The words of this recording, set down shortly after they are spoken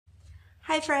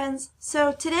Hi friends!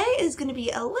 So today is going to be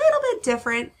a little bit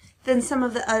different than some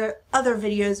of the other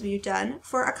videos we've done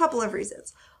for a couple of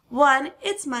reasons. One,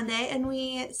 it's Monday and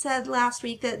we said last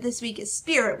week that this week is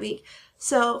Spirit Week.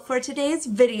 So for today's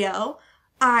video,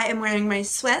 I am wearing my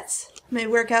sweats, my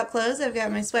workout clothes. I've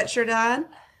got my sweatshirt on.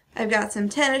 I've got some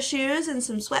tennis shoes and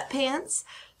some sweatpants.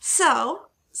 So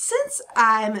since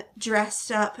I'm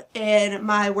dressed up in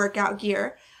my workout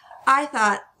gear, I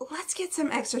thought, let's get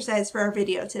some exercise for our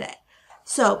video today.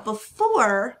 So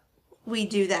before we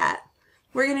do that,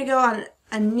 we're going to go on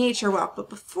a nature walk.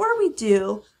 But before we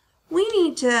do, we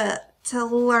need to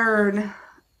learn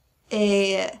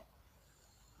a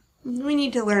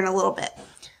little bit.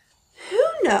 Who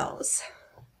knows?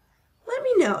 Let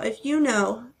me know if you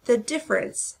know the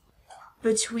difference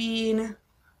between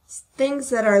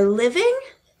things that are living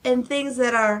and things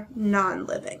that are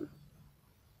non-living.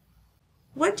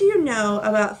 What do you know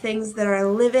about things that are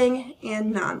living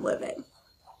and non-living?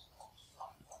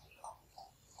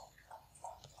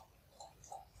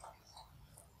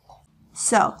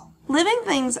 So, living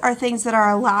things are things that are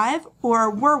alive or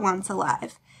were once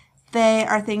alive. They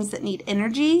are things that need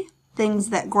energy,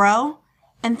 things that grow,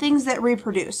 and things that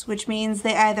reproduce, which means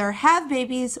they either have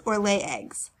babies or lay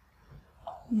eggs.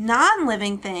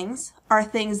 Non-living things are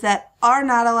things that are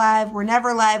not alive, were never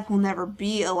alive, will never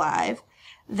be alive.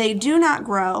 They do not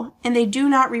grow, and they do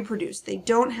not reproduce. They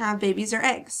don't have babies or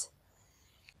eggs.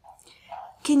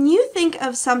 Can you think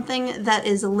of something that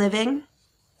is living?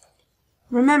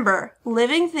 Remember,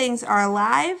 living things are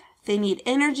alive, they need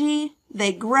energy,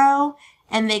 they grow,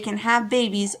 and they can have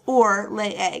babies or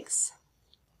lay eggs.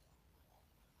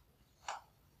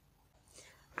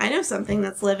 I know something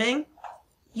that's living.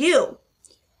 You.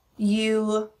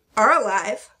 You are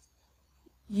alive.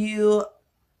 You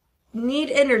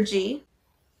need energy.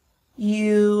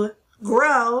 You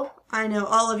grow. I know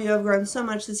all of you have grown so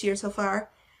much this year so far.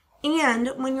 And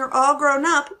when you're all grown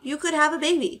up, you could have a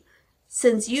baby.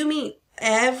 Since you meet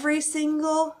every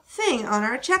single thing on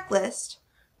our checklist,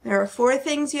 there are 4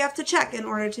 things you have to check in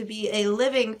order to be a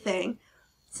living thing.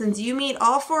 Since you meet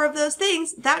all 4 of those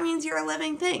things, that means you're a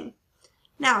living thing.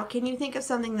 Now, can you think of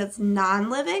something that's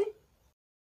non-living?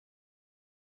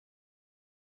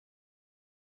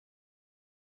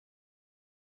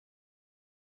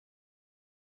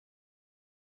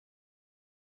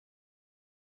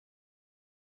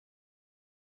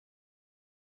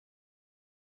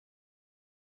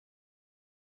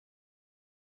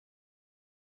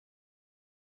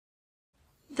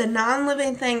 The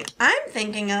non-living thing I'm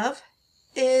thinking of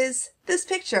is this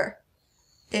picture.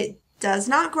 It does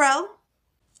not grow.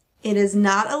 It is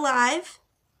not alive.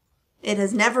 It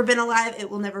has never been alive. It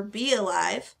will never be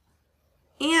alive.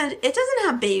 And it doesn't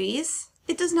have babies.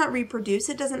 It does not reproduce.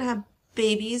 It doesn't have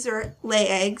babies or lay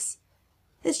eggs.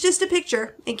 It's just a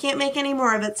picture. It can't make any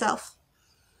more of itself.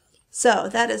 So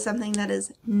that is something that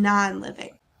is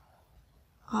non-living.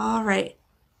 All right.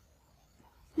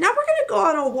 Now we're going to go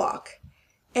on a walk.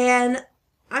 And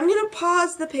I'm going to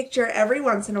pause the picture every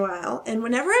once in a while. And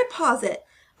whenever I pause it,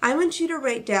 I want you to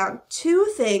write down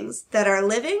 2 things that are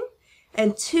living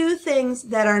and 2 things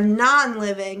that are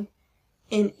non-living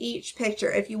in each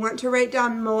picture. If you want to write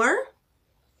down more,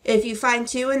 if you find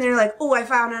 2 and they're like, oh, I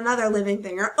found another living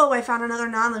thing, or oh, I found another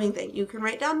non-living thing, you can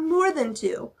write down more than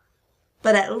 2.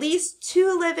 But at least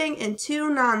 2 living and 2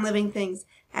 non-living things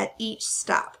at each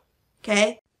stop.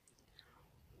 Okay?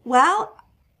 Well,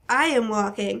 I am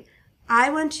walking. I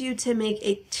want you to make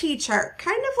a T-chart,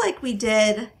 kind of like we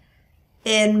did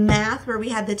in math where we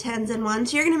had the 10s and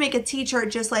 1s. You're going to make a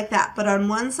T-chart just like that, but on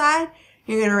one side,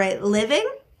 you're going to write living,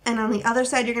 and on the other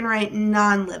side, you're going to write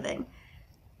non-living.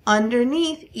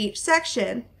 Underneath each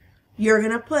section, you're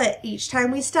going to put, each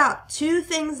time we stop, 2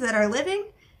 things that are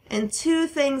living and 2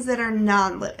 things that are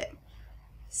non-living.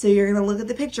 So you're going to look at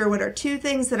the picture. What are 2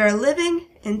 things that are living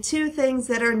and 2 things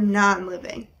that are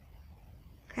non-living?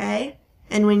 Okay?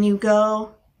 And when you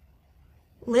go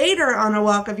later on a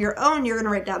walk of your own, you're going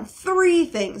to write down 3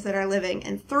 things that are living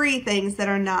and 3 things that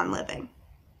are non-living.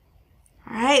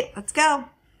 All right, let's go.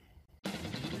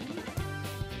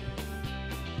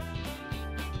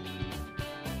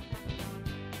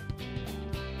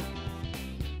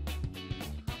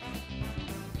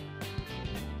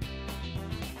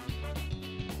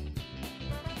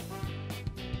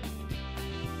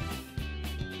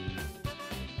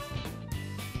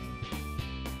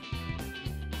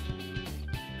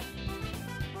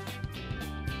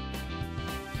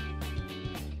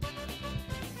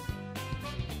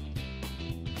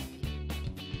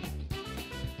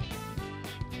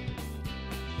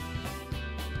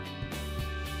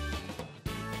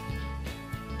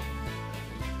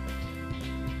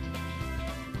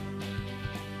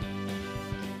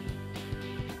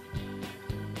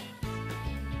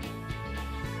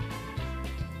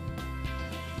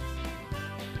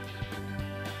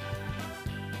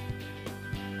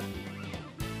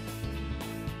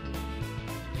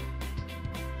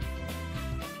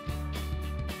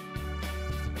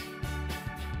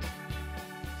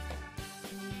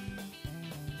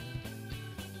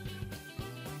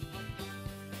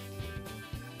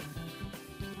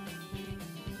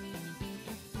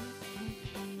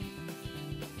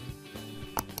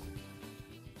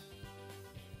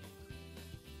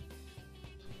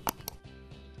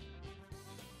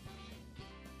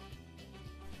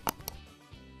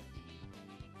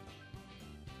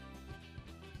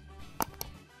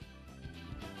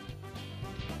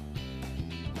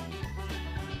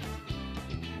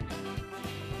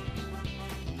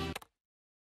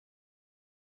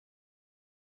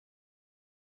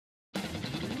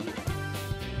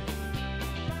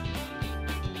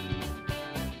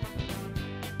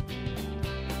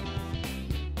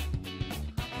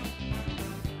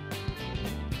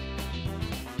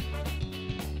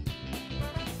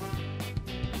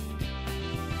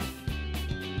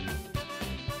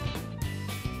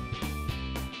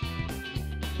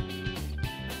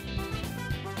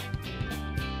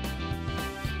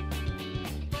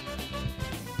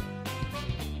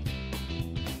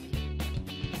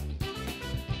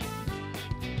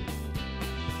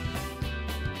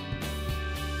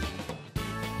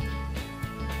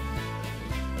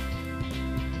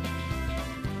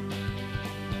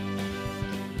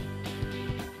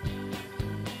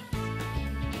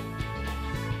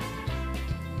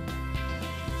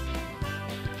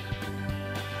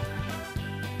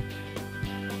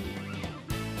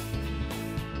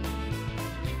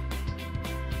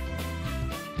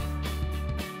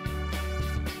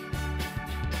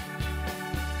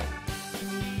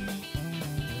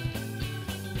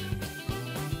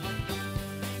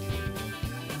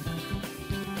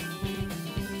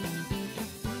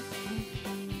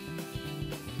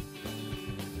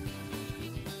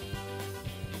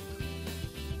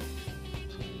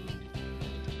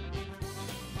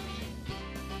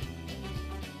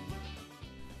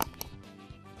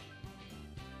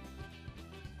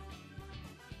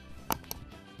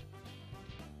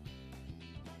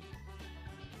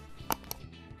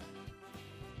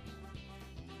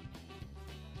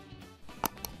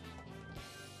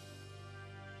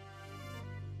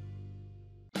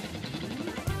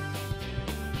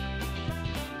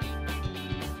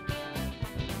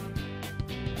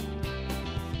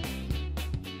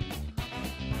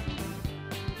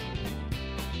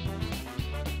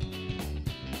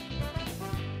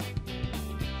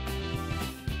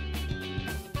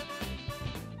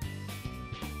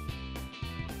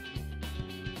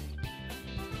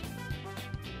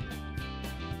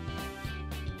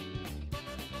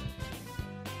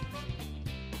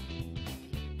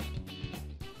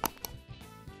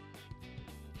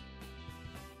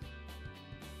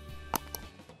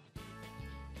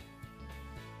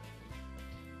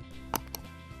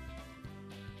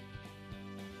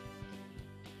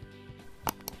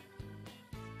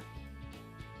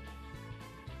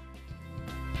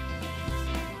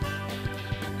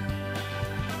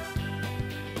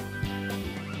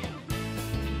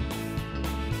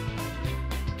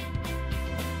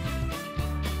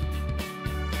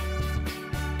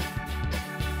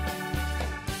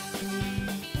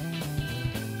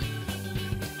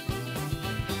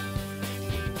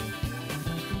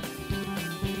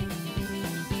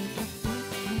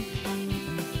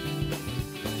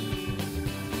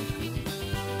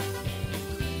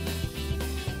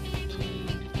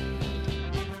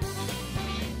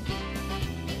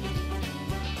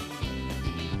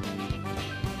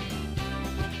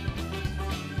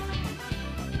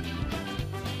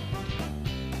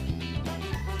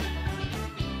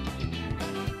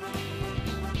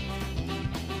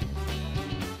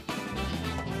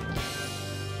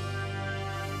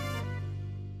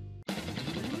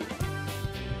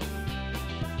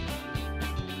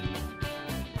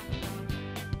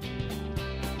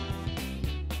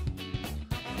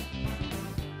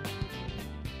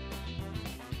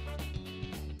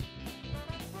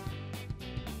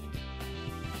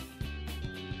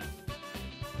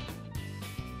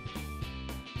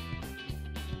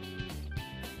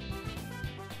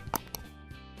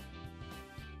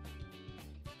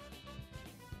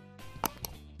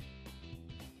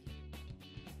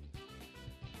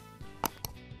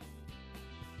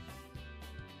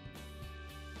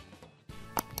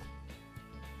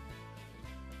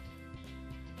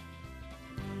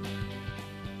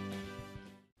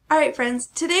 Alright friends,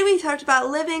 today we talked about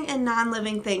living and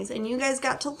non-living things, and you guys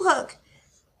got to look,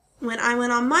 when I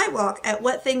went on my walk, at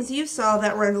what things you saw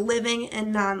that were living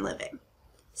and non-living.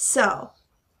 So,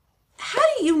 how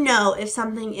do you know if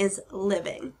something is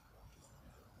living?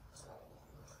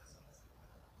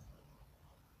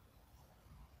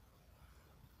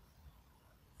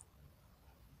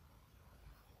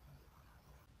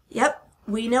 Yep,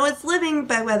 we know it's living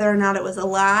by whether or not it was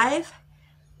alive,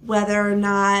 whether or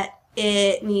not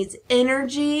it needs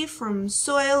energy from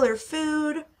soil or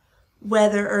food,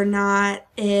 whether or not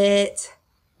it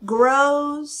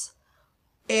grows,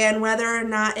 and whether or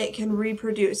not it can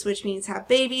reproduce, which means have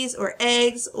babies or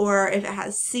eggs, or if it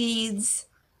has seeds,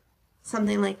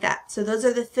 something like that. So those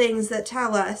are the things that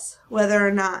tell us whether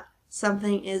or not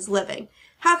something is living.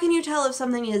 How can you tell if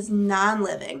something is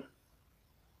non-living?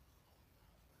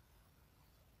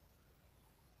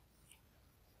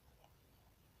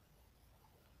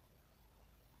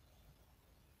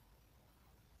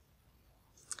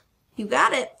 You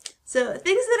got it. So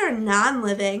things that are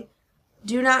non-living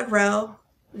do not grow,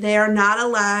 they are not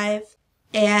alive,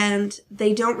 and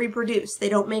they don't reproduce. They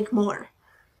don't make more.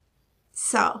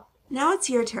 So now it's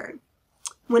your turn.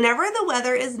 Whenever the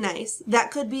weather is nice,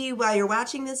 that could be while you're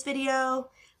watching this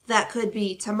video, that could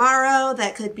be tomorrow,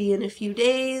 that could be in a few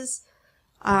days.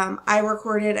 I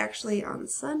recorded actually on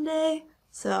Sunday,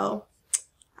 so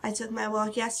I took my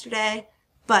walk yesterday.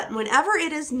 But whenever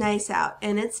it is nice out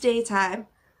and it's daytime,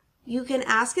 you can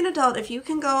ask an adult if you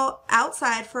can go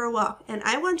outside for a walk, and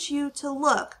I want you to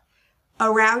look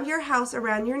around your house,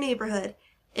 around your neighborhood,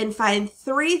 and find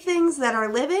 3 things that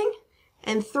are living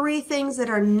and 3 things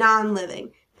that are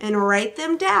non-living, and write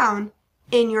them down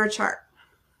in your chart.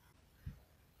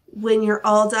 When you're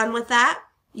all done with that,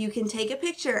 you can take a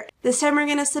picture. This time we're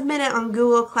going to submit it on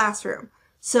Google Classroom.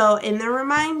 So in the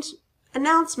remind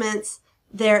announcements,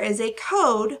 there is a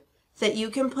code that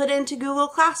you can put into Google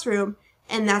Classroom,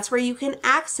 and that's where you can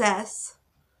access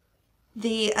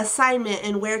the assignment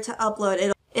and where to upload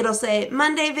it. It'll say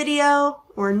Monday video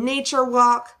or nature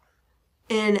walk,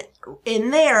 and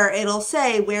in there it'll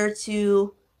say where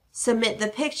to submit the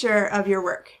picture of your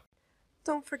work.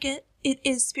 Don't forget, it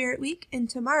is Spirit Week and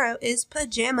tomorrow is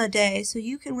Pajama Day, so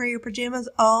you can wear your pajamas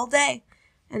all day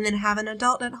and then have an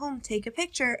adult at home take a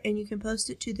picture, and you can post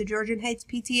it to the Georgian Heights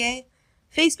PTA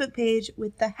Facebook page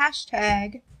with the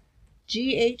hashtag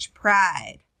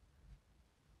GHPride.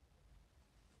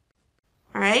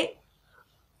 Alright?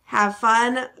 Have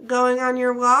fun going on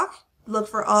your walk. Look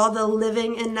for all the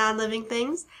living and non-living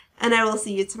things, and I will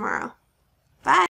see you tomorrow. Bye!